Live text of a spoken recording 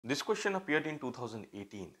This question appeared in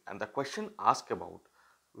 2018 and the question asked about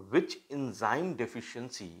which enzyme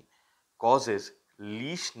deficiency causes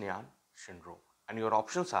Lesch-Nyan syndrome, and your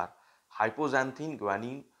options are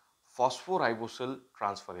hypoxanthine-guanine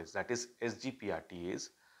phosphoribosyltransferase, that is HGPRTase,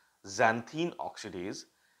 xanthine oxidase,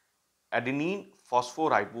 adenine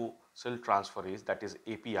phosphoribosyltransferase, that is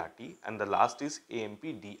APRT, and the last is AMP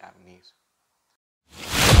deaminase.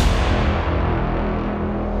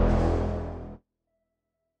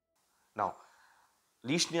 Now,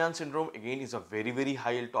 Lesch-Nyan syndrome again is a very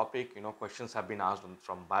high yield topic. Questions have been asked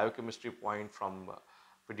from biochemistry point, from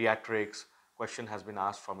pediatrics. Question has been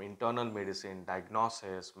asked from internal medicine,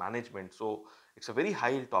 diagnosis, management. So it's a very high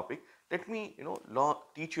yield topic. Let me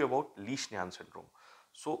teach you about Lesch-Nyan syndrome.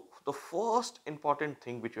 So the first important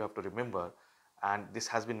thing which you have to remember, and this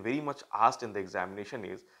has been very much asked in the examination,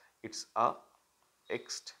 is it's a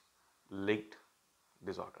X-linked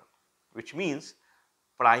disorder, which means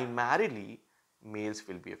primarily males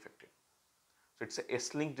will be affected. So it's a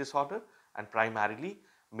S-linked disorder and primarily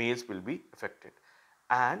males will be affected,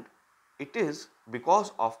 and it is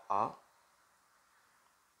because of a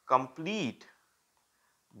complete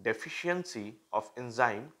deficiency of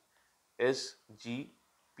enzyme HGPRTase.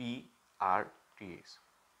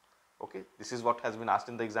 Okay, this is what has been asked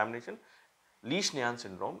in the examination. Lesch-Nyan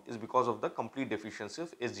syndrome is because of the complete deficiency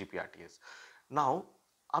of HGPRTase. Now,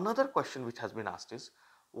 another question which has been asked is,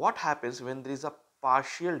 what happens when there is a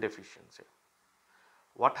partial deficiency?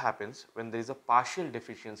 What happens when there is a partial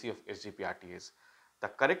deficiency of HGPRTase? The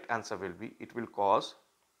correct answer will be, it will cause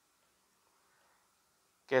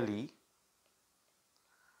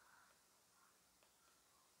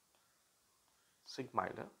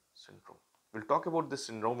Kelly-Sigmeier syndrome. We'll talk about this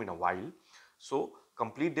syndrome in a while. So,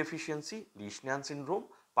 complete deficiency, Lesch-Nyan syndrome;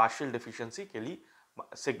 partial deficiency,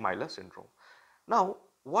 Kelly-Sigmeier syndrome. Now,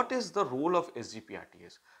 what is the role of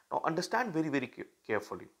HGPRTase? Now, understand very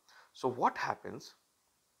carefully. So, what happens?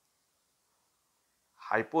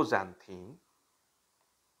 Hypoxanthine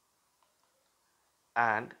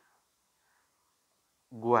and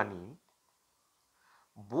guanine,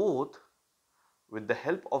 both with the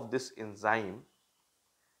help of this enzyme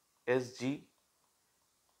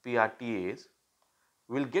HGPRTase,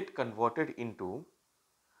 will get converted into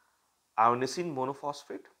ionosine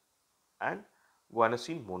monophosphate and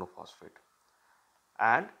guanosine monophosphate,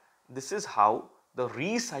 and this is how the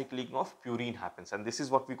recycling of purine happens, and this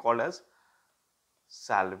is what we call as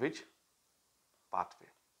salvage pathway,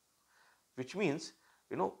 which means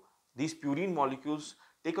these purine molecules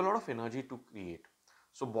take a lot of energy to create.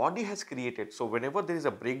 So body has created, so whenever there is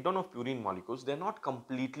a breakdown of purine molecules, they are not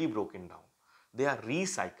completely broken down, they are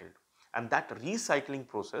recycled, and that recycling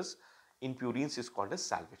process in purines is called as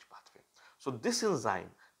salvage pathway. So this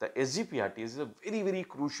enzyme, the HGPRT, is a very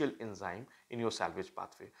crucial enzyme in your salvage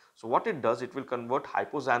pathway. So what it does, it will convert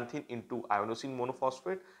hypoxanthine into ionosine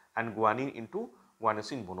monophosphate and guanine into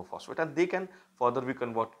guanosine monophosphate, and they can further be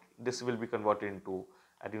converted. This will be converted into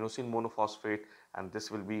adenosine monophosphate, and this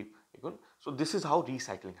will be, so this is how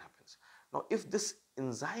recycling happens. Now, if this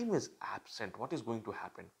enzyme is absent, what is going to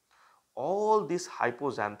happen? All this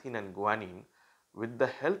hypoxanthine and guanine, with the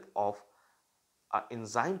help of an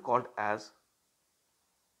enzyme called as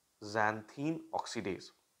xanthine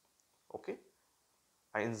oxidase, okay,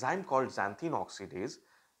 an enzyme called xanthine oxidase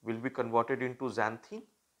will be converted into xanthine,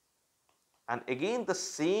 and again the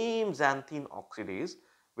same xanthine oxidase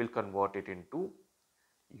will convert it into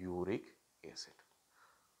uric acid.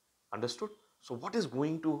 Understood? So what is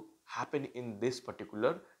going to happen in this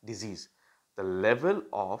particular disease? The level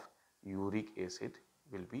of uric acid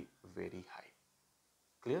will be very high.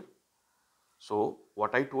 Clear? So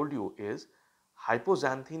what I told you is,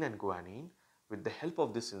 hypoxanthine and guanine, with the help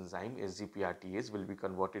of this enzyme HGPRTase, will be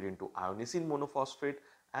converted into ionosine monophosphate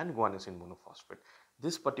and guanosine monophosphate.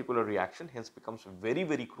 This particular reaction hence becomes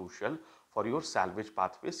very crucial for your salvage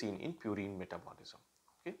pathway seen in purine metabolism.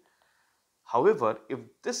 Okay. However, if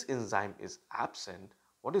this enzyme is absent,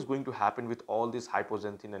 what is going to happen with all this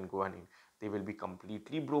hypoxanthine and guanine? They will be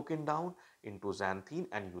completely broken down into xanthine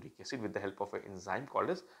and uric acid with the help of an enzyme called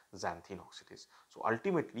as xanthine oxidase. So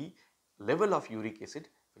ultimately, level of uric acid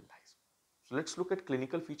will rise. So let's look at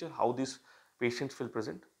clinical feature, how these patients will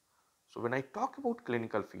present. So when I talk about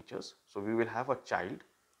clinical features, so we will have a child,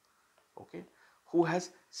 okay, who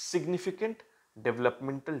has significant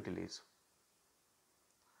developmental delays,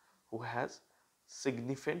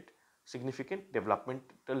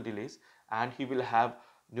 and he will have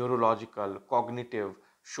neurological, cognitive,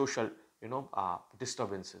 social,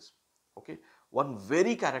 disturbances. Okay, one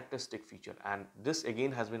very characteristic feature, and this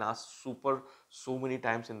again has been asked so many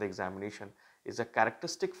times in the examination, is a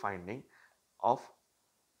characteristic finding of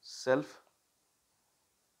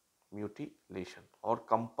self-mutilation or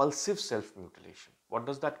compulsive self-mutilation. What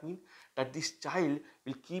does that mean? That this child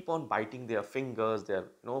will keep on biting their fingers, their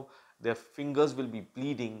fingers will be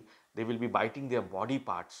bleeding, they will be biting their body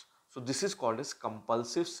parts. So this is called as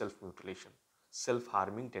compulsive self-mutilation,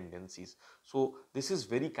 self-harming tendencies. So this is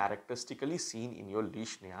very characteristically seen in your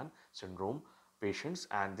Lesch-Nyhan syndrome patients,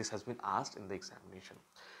 and this has been asked in the examination.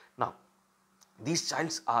 Now, these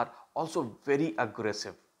childs are also very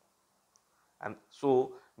aggressive, and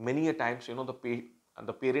so many a times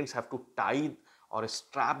the parents have to tie or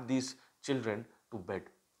strap these children to bed.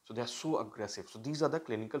 So they are so aggressive. So these are the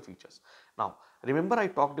clinical features. Now remember, I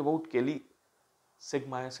talked about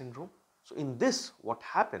Kelly-Sigmeier syndrome. So in this, what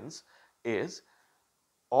happens is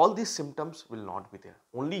all these symptoms will not be there.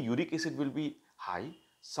 Only uric acid will be high,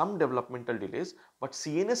 some developmental delays, but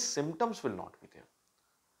CNS symptoms will not be there.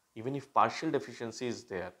 Even if partial deficiency is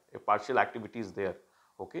there, if partial activity is there,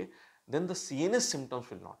 okay, then the CNS symptoms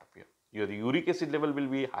will not appear. Your uric acid level will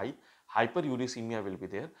be high, hyperuricemia will be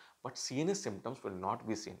there, but CNS symptoms will not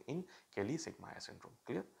be seen in Kelly-Sigmeier syndrome.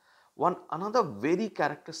 Clear? Another very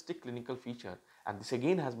characteristic clinical feature, and this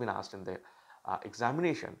again has been asked in the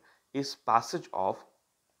examination, is passage of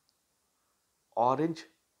orange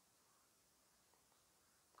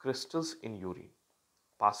crystals in urine.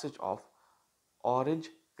 Passage of orange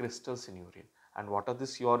crystals in urine. And what are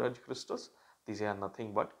these orange crystals? These are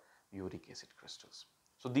nothing but uric acid crystals.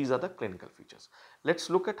 So these are the clinical features. Let's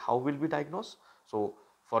look at how will we diagnose. So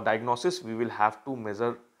for diagnosis, we will have to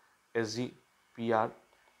measure HGPRTase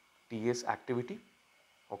activity.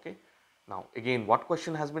 Okay. Now again, what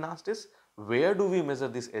question has been asked is, where do we measure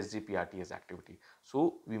this HGPRTase activity?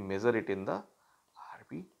 So we measure it in the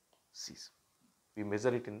RBCs. We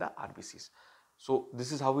measure it in the RBCs. So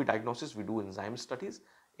this is how we diagnose. We do enzyme studies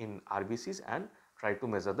in RBCs and try to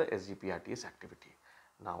measure the HGPRTase activity.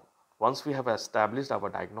 Now, once we have established our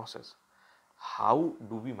diagnosis, how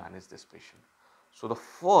do we manage this patient? So the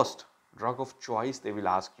first drug of choice they will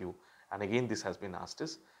ask you, and again this has been asked,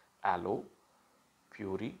 is allopurinol.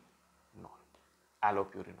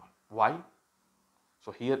 Allopurinol. Why?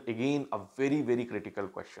 So here again a very critical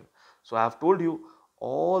question. So I have told you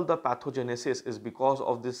all the pathogenesis is because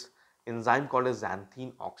of this enzyme called as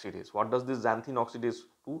xanthine oxidase. What does this xanthine oxidase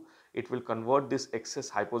do? It will convert this excess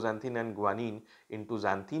hypoxanthine and guanine into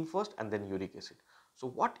xanthine first and then uric acid. So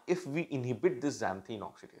what if we inhibit this xanthine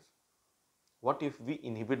oxidase? What if we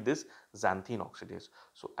inhibit this xanthine oxidase?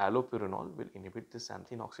 So allopurinol will inhibit this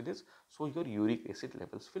xanthine oxidase, so your uric acid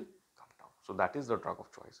levels will come down. So that is the drug of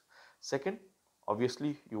choice. Second,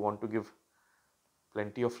 obviously you want to give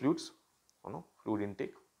plenty of fluids, fluid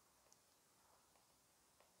intake.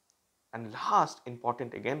 And last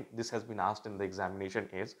important, again this has been asked in the examination,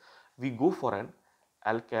 is we go for an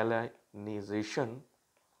alkalinization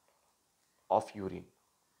of urine.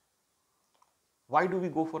 Why do we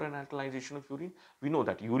go for an alkalinization of urine? We know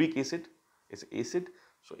that uric acid is acid.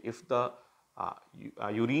 So if the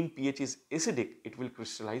urine pH is acidic, it will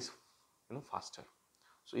crystallize faster.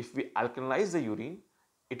 So if we alkalinize the urine,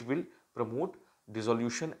 it will promote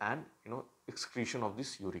dissolution and excretion of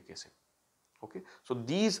this uric acid. Okay, so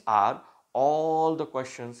these are all the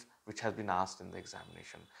questions which has been asked in the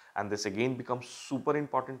examination, and this again becomes super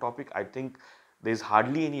important topic. I think there is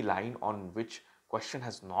hardly any line on which question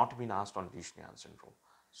has not been asked on Lesch-Nyhan syndrome.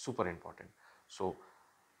 Super important. So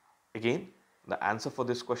again, the answer for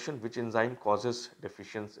this question, which enzyme causes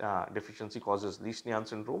deficiency causes Lesch-Nyhan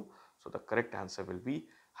syndrome? So the correct answer will be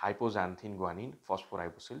hypoxanthine-guanine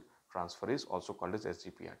phosphoribosyltransferase, also called as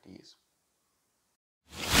HGPRTase.